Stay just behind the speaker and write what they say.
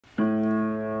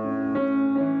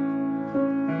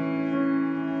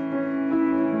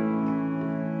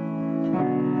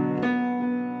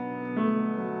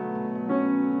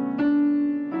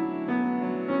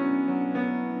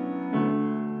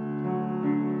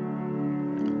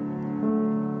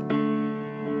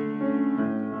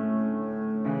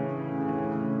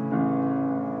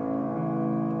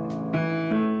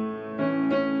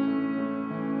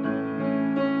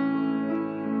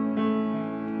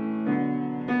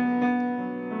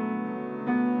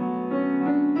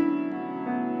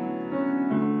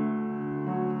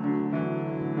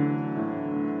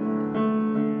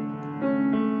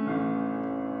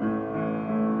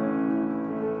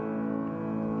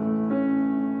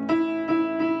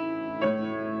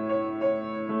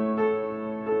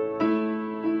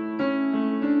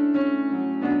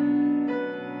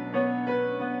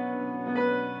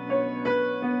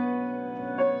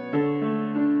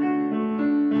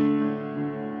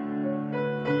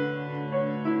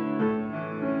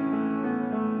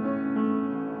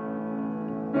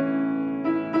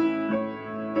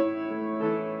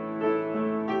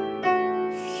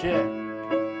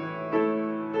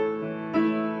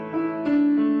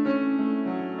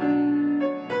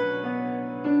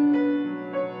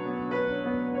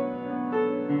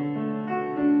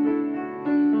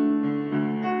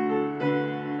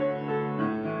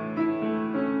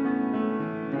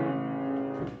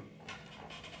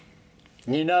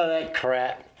You know that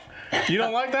crap. You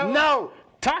don't like that one? No!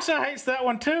 Tasha hates that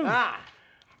one too.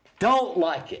 Don't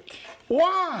like it.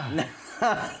 Why?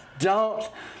 Don't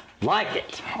like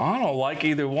it. I don't like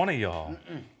either one of y'all.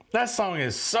 That song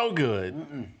is so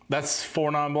good. That's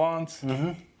 4 Non Blondes?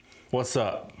 What's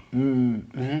Up?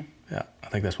 Yeah, I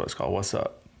think that's what it's called. What's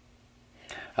Up?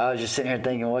 I was just sitting here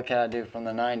thinking, what can I do from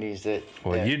the 90s that...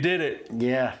 Well, you did it.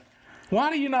 Yeah. Why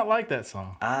do you not like that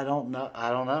song? I don't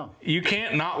know. You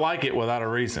can't not like it without a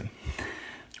reason.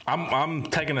 I'm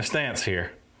taking a stance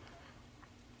here.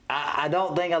 I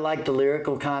don't think I like the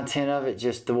lyrical content of it,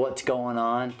 just the what's going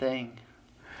on thing.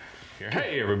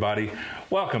 Hey everybody,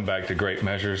 welcome back to Great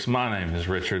Measures. My name is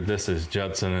Richard, this is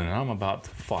Judson, and I'm about to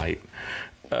fight.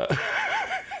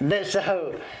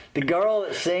 So, the girl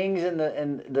that sings and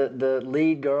the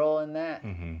lead girl in that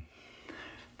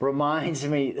reminds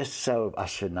me, so I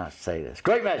should not say this.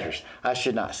 Great Measures, I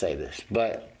should not say this,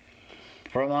 but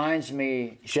reminds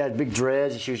me, she had big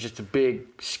dreads and she was just a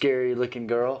big, scary looking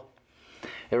girl.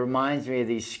 It reminds me of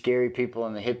these scary people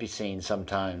in the hippie scene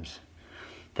sometimes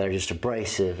that are just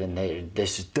abrasive and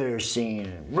this is their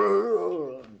scene.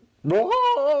 What's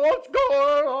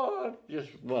going on? Just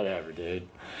whatever, dude.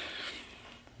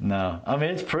 No, I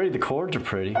mean, it's pretty. The chords are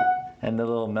pretty and the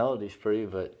little melody's pretty,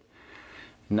 but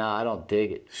no, I don't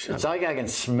dig it. It's like I can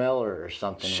smell her or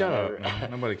something. Shut up.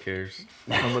 Man. Nobody cares.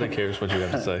 Nobody cares what you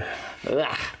have to say.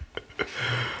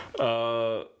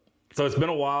 So it's been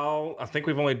a while. I think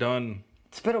we've only done...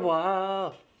 It's been a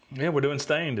while. Yeah, we're doing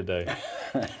Stain today.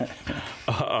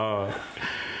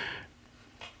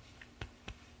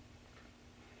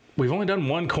 We've only done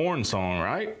one Korn song,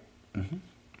 right?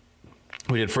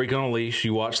 We did Freak on a Leash.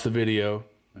 You watched the video.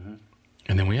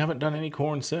 And then we haven't done any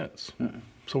Korn since.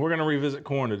 So we're going to revisit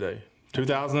Korn today.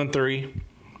 2003.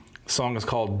 The song is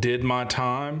called Did My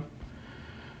Time.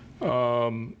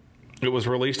 It was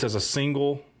released as a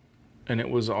single, and it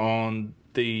was on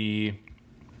the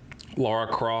Lara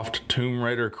Croft Tomb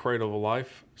Raider Cradle of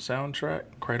Life soundtrack.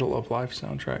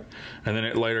 And then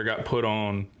it later got put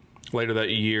on, later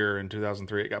that year in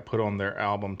 2003, it got put on their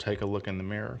album Take a Look in the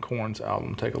Mirror. Korn's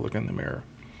album Take a Look in the Mirror.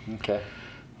 Okay.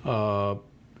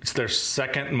 It's their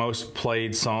second most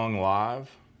played song live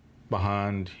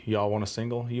behind Y'all Want a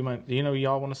Single. You know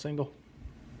Y'all Want a Single?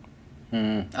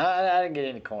 I didn't get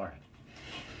into Korn.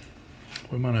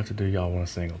 We might have to do Y'all Want a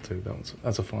Single too.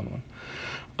 That's a fun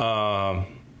one.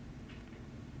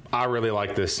 I really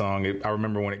like this song. I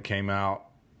remember when it came out,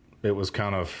 it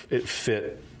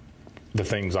fit the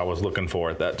things I was looking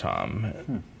for at that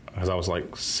time. Because I was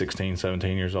like 16,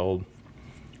 17 years old,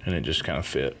 and it just kind of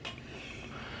fit.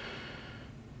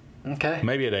 Okay.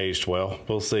 Maybe it aged well.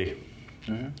 We'll see.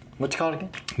 What's it called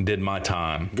again? Did My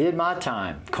Time. Did My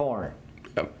Time. Korn.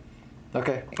 Yep.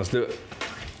 Okay. Let's do it.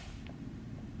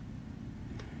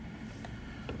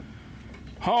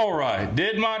 All right,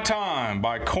 Did My Time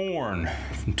by Korn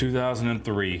from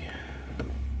 2003.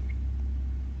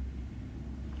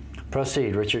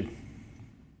 Proceed, Richard.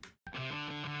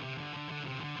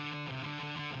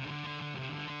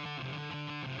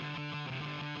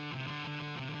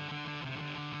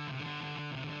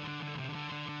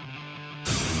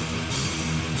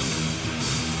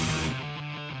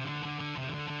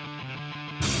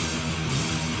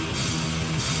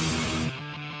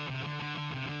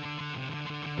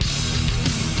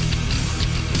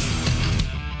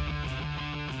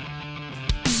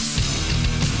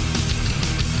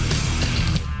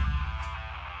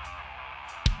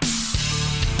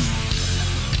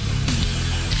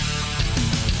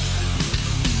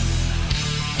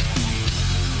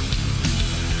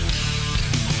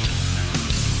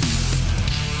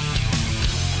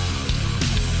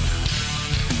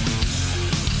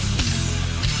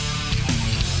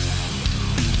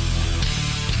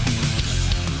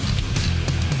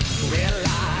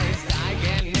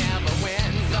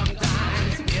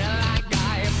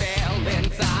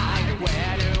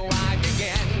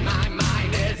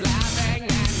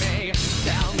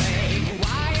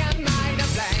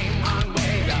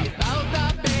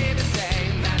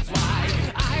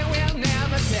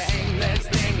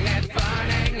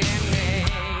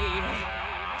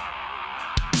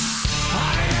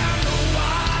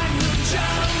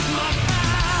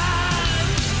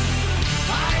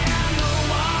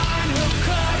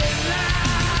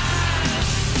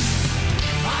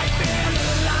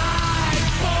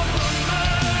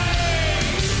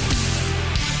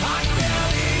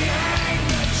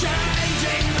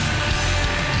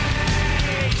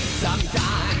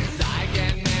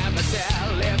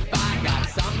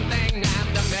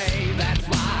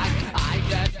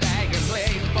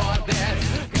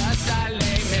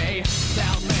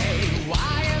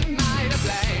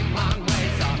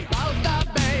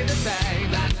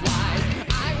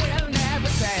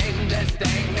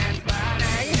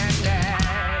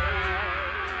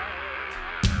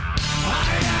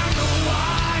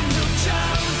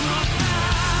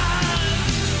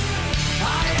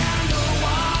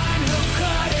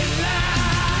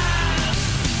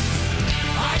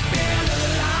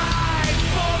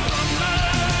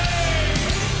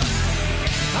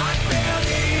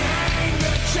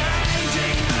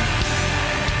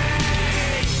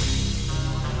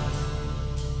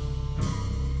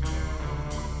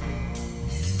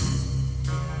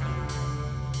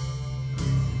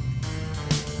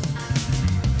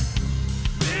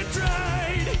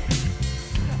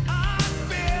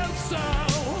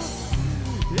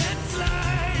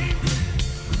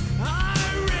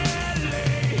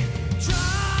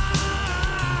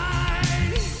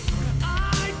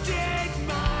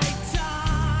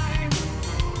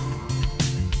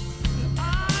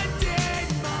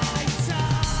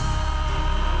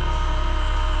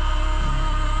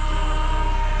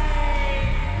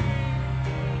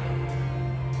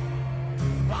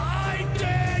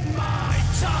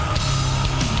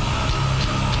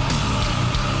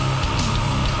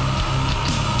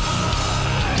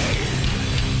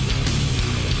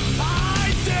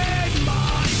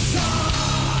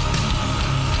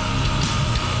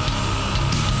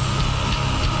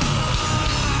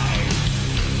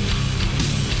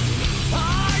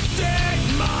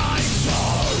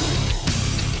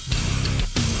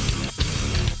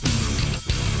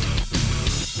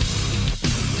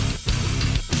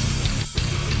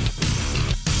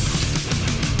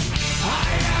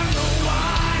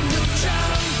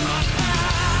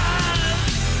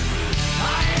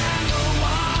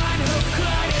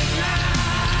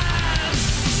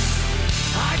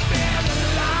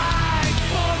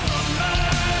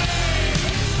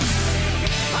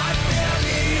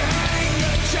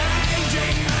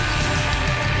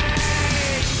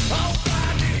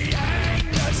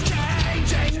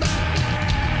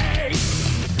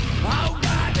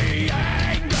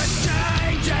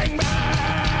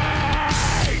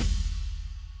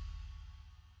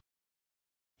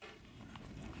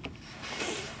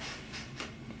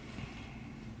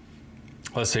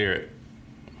 Let's hear it.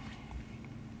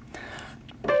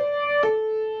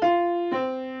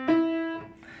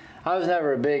 I was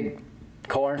never a big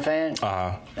Korn fan,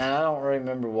 Uh-huh. and I don't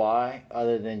remember why,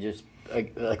 other than just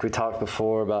like we talked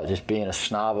before about just being a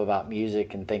snob about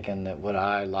music and thinking that what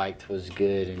I liked was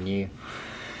good, and you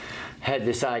had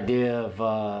this idea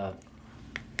of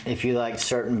if you liked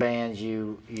certain bands,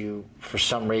 you for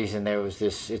some reason there was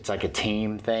this, it's like a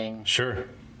team thing. Sure.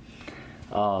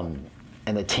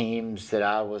 And the teams that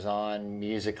I was on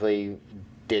musically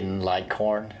didn't like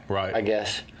Korn, Right. I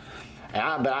guess.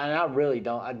 But I really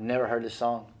don't. I've never heard this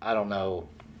song. I don't know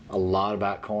a lot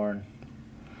about Korn.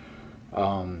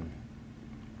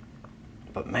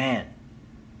 But man,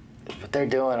 what they're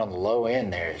doing on the low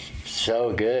end there is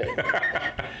so good.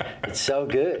 It's so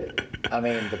good. I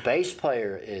mean, the bass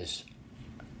player is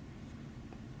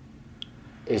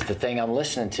the thing I'm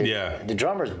listening to. Yeah. The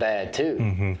drummer's bad too,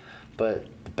 Mm-hmm. but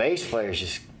the bass player's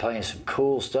just playing some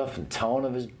cool stuff. And the tone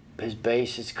of his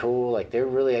bass is cool. Like, they're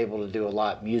really able to do a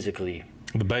lot musically.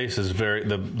 The bass is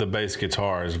the bass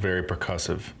guitar is very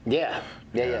percussive. Yeah.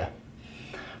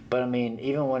 But I mean,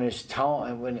 even when his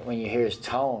tone, when you hear his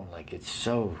tone, like, it's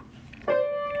so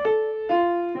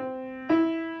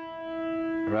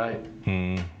right.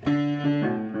 Mm.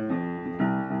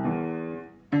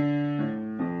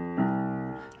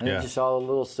 And Yeah. just all the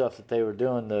little stuff that they were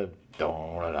doing,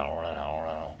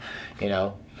 you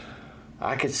know,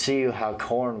 I could see how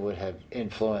Korn would have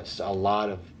influenced a lot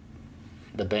of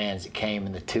the bands that came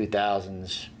in the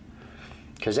 2000s,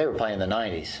 because they were playing the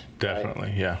 90s. Definitely,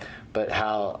 right? yeah. But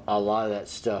how a lot of that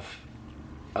stuff,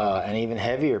 and even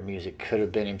heavier music, could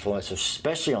have been influenced,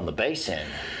 especially on the bass end.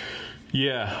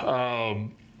 Yeah.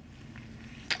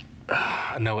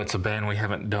 I know it's a band we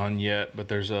haven't done yet, but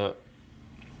there's I'm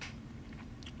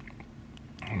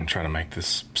gonna try to make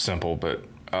this simple, but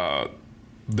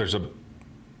there's a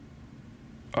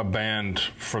band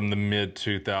from the mid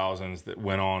 2000s that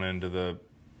went on into the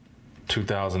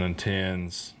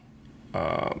 2010s,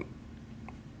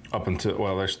 up until,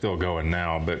 well, they're still going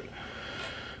now, but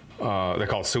they're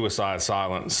called Suicide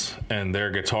Silence, and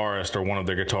their guitarist, or one of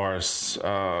their guitarists,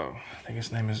 I think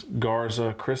his name is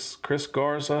Garza, Chris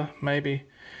Garza, maybe.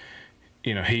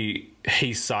 You know, he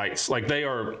cites, like,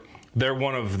 they're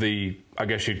one of the, I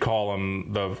guess you'd call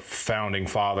them the founding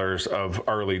fathers of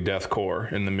early deathcore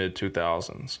in the mid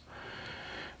 2000s.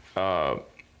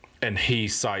 And he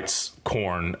cites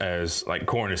Korn as, like,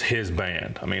 Korn is his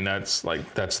band. I mean, that's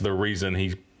the reason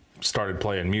he started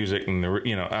playing music. And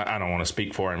you know, I don't want to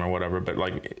speak for him or whatever, but,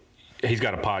 like, he's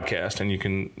got a podcast, and you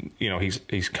can, you know,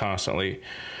 he's constantly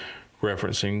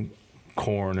referencing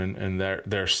Korn and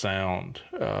their sound.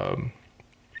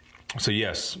 So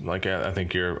yes, like, I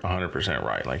think you're 100%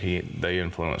 right. Like, they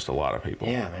influenced a lot of people.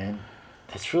 Yeah, man,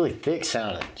 that's really thick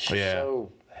sounding. Yeah. So,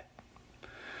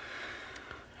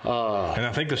 and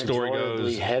I think the story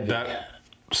goes heavy. that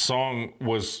song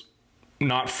was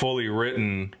not fully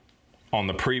written on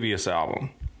the previous album,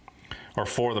 or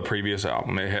for the previous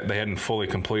album. They hadn't fully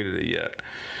completed it yet,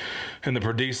 and the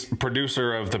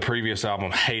producer of the previous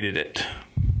album hated it.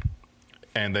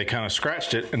 And they kind of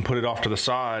scratched it and put it off to the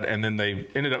side, and then they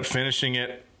ended up finishing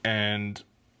it, and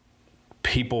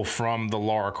people from the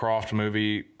Lara Croft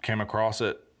movie came across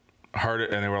it, heard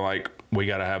it, and they were like, we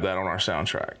got to have that on our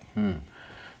soundtrack.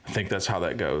 I think that's how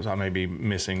that goes. I may be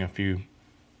missing a few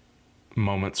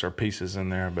moments or pieces in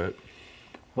there, but...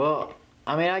 Well,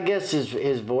 I mean, I guess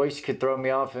his voice could throw me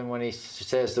off, and when he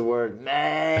says the word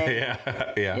 "man,"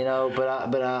 yeah. you know.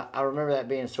 But I remember that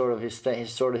being sort of his thing.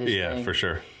 Yeah, thing. for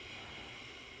sure.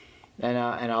 And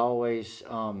I always,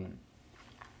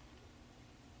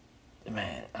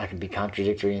 man, I could be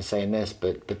contradictory in saying this,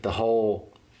 but the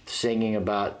whole singing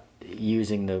about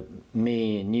using the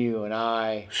me and you and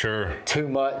I, Sure, too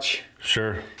much,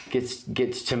 sure, gets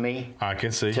to me. I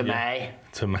can see. To yeah. me.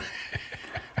 To me.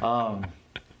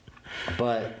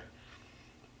 But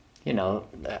you know,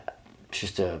 it's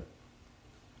just a.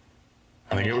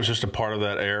 I think it was just a part of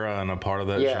that era and a part of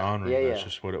that genre. Yeah, That's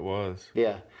just what it was.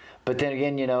 Yeah, but then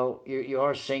again, you know, you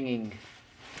are singing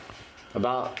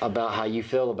about how you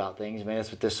feel about things. I mean, that's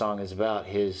what this song is about.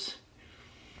 His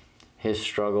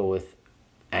struggle with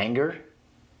anger.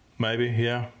 Maybe,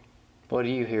 yeah. What do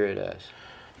you hear it as?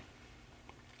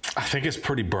 I think it's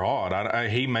pretty broad.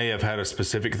 He may have had a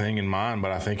specific thing in mind,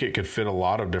 but I think it could fit a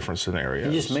lot of different scenarios.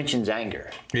 He just mentions anger.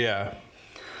 Yeah.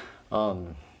 What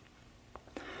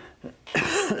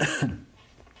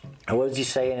is he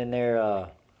saying in there?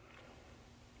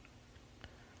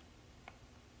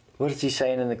 What is he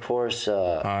saying in the chorus?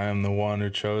 I am the one who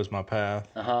chose my path.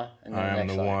 And then I am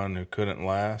the line. one who couldn't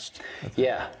last.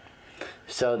 Yeah.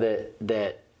 So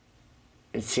that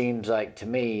it seems like to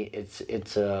me it's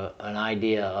an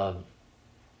idea of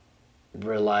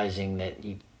realizing that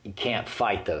you can't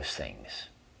fight those things.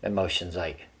 Emotions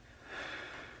like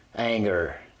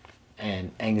anger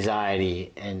and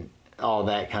anxiety and all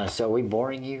that kind of stuff. Are we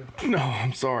boring you? No,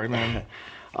 I'm sorry, man.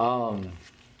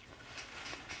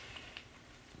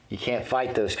 You can't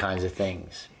fight those kinds of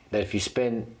things. That if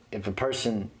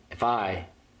I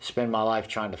spend my life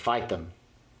trying to fight them,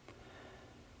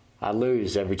 I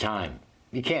lose every time.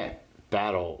 You can't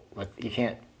battle, you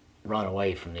can't run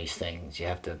away from these things. You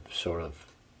have to sort of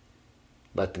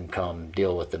let them come,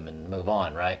 deal with them, and move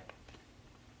on, right?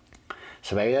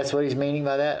 So maybe that's what he's meaning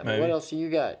by that. Maybe. What else do you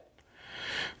got?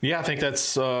 Yeah, I think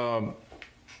that's...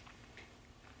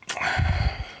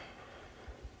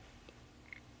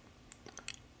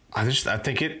 I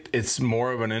think it's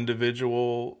more of an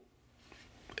individual.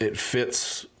 It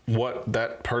fits what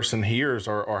that person hears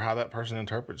or how that person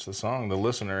interprets the song. The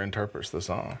listener interprets the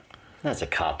song. That's a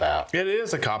cop-out. It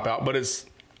is a cop-out, but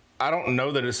I don't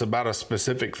know that it's about a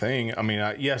specific thing. I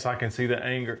mean, yes, I can see the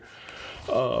anger.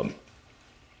 I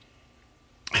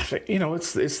think,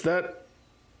 it's that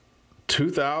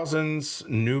 2000s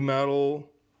nu metal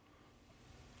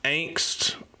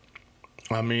angst.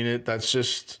 I mean, that's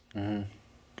just... Mm-hmm.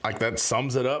 Like, that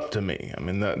sums it up to me. I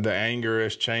mean, the anger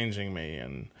is changing me,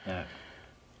 and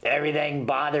everything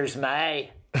bothers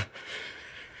me.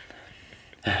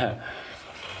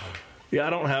 Yeah,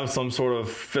 I don't have some sort of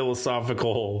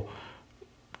philosophical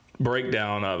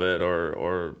breakdown of it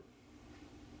or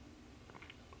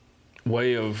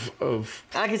way of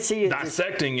I can see it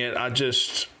dissecting it. I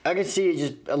can see it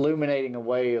just illuminating a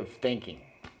way of thinking,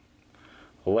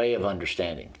 a way of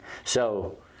understanding.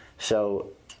 So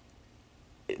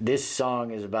this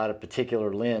song is about a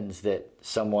particular lens that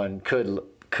someone could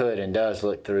and does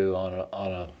look through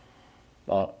on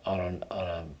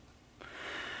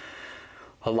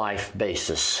a life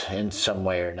basis in some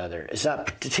way or another. It's not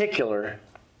particular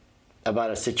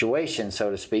about a situation,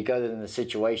 so to speak, other than the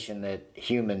situation that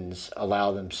humans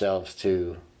allow themselves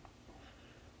to,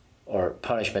 or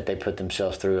punishment they put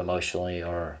themselves through emotionally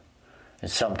or in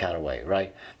some kind of way,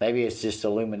 right? Maybe it's just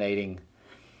illuminating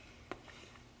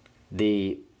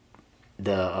the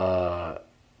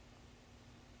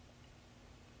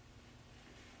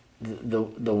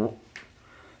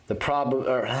problem,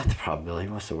 or not the probability,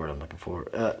 what's the word I'm looking for?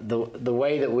 The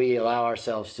way that we allow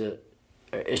ourselves to,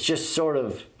 it's just sort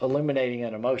of illuminating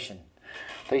an emotion.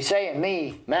 But he's saying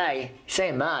he's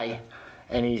saying me,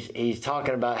 and he's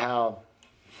talking about how,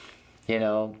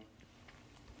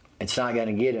 it's not going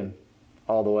to get him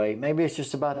all the way. Maybe it's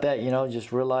just about that,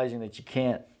 just realizing that you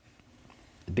can't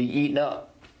be eaten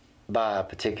up by a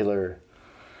particular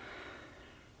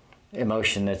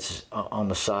emotion that's on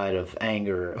the side of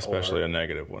anger, especially a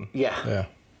negative one. Yeah.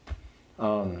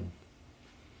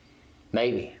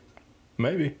 Maybe.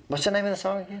 What's the name of the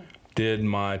song again? Did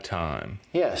My Time.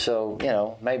 Yeah. So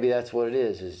maybe that's what it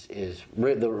is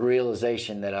the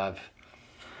realization that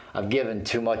I've given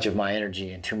too much of my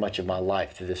energy and too much of my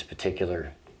life to this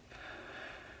particular,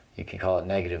 you can call it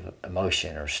negative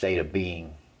emotion or state of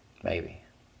being, maybe.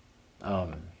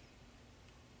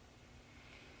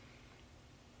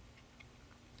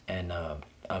 And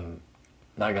I'm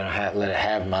not going to let it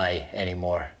have my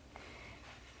anymore.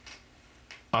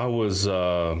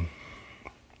 I'm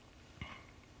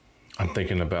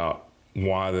thinking about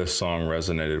why this song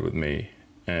resonated with me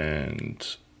and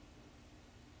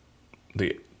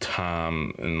the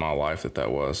time in my life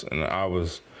that was. And I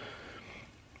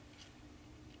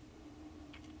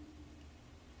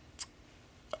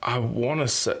want to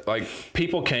say, like,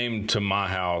 people came to my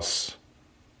house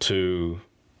to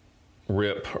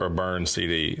rip or burn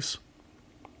CDs.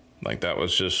 Like, that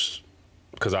was just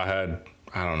because I had,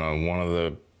 I don't know, one of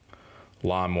the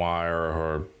LimeWire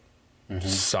or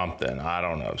something. I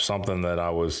don't know, something that I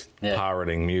was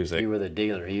pirating music. You were the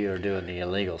dealer. You were doing the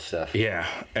illegal stuff. Yeah,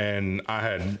 and I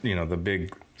had, the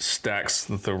big stacks,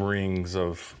 the rings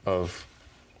of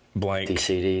blank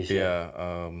CDs.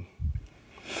 Yeah.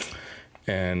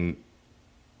 And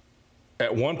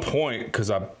at one point, because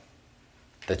the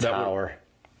Tower.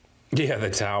 The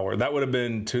Tower. That would have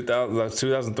been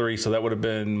 2003, so that would have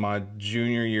been my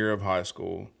junior year of high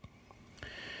school.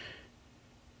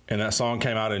 And that song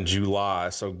came out in July,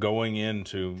 so going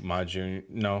into my senior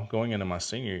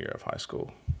year of high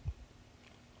school.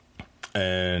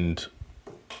 And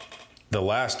the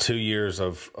last 2 years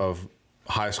of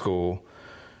high school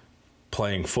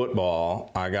playing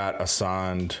football, I got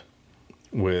assigned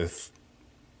with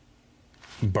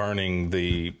burning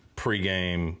the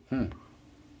pregame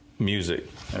music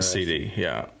CD,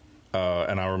 yeah.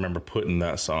 And I remember putting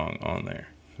that song on there.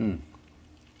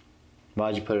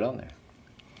 Why'd you put it on there?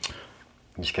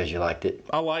 Just because you liked it?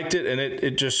 I liked it, and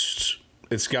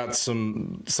it's got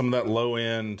some of that low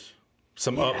end,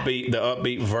 some upbeat, the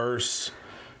upbeat verse.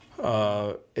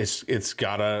 It's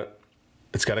got a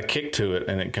kick to it,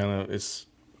 and it's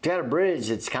got a bridge.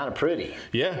 It's kind of pretty.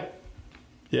 Yeah.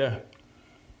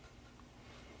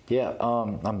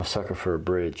 I'm a sucker for a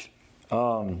bridge.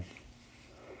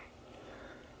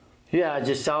 Yeah, I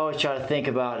always try to think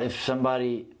about if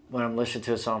somebody, when I'm listening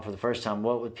to a song for the first time,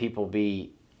 what would people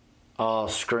be all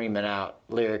screaming out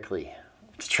lyrically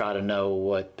to try to know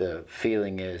what the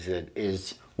feeling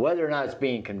is whether or not it's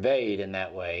being conveyed in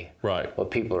that way, right?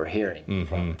 What people are hearing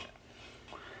from it.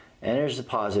 And there's a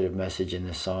positive message in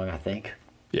this song, I think.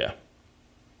 Yeah.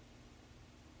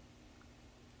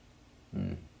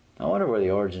 I wonder what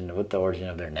the origin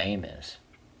of their name is.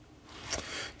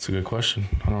 It's a good question.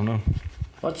 I don't know.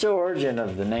 What's the origin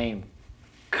of the name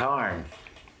Korn?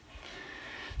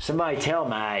 Somebody tell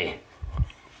me.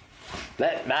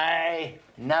 Let me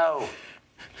know.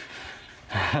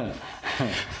 I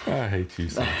hate you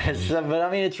so much. But I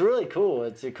mean, it's really cool.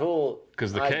 It's a cool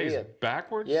because the K is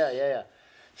backwards? Yeah.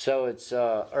 So it's,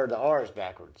 or the R is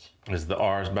backwards. Is the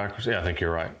R is backwards? Yeah, I think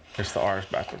you're right. It's the R is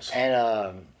backwards.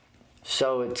 And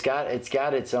so it's got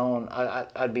its own,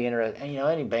 I'd be interested, and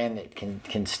any band that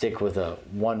can stick with a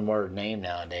one-word name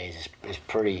nowadays is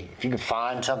pretty, if you can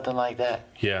find something like that.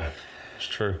 Yeah, it's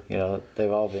true.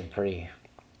 They've all been pretty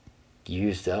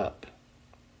used up.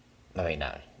 I mean,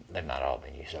 they've not all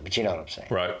been used up, but you know what I'm saying.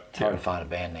 Right. It's hard to find a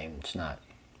band name that's not.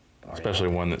 Especially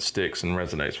one that sticks and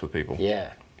resonates with people.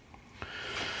 Yeah.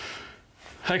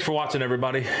 Thanks for watching,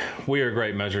 everybody. We are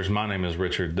Great Measures. My name is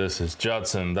Richard. This is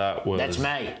Judson. That's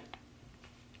me.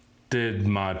 Did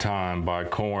My Time by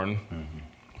Korn.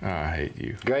 I hate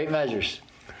you. Great Measures.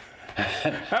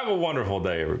 Have a wonderful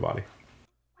day, everybody.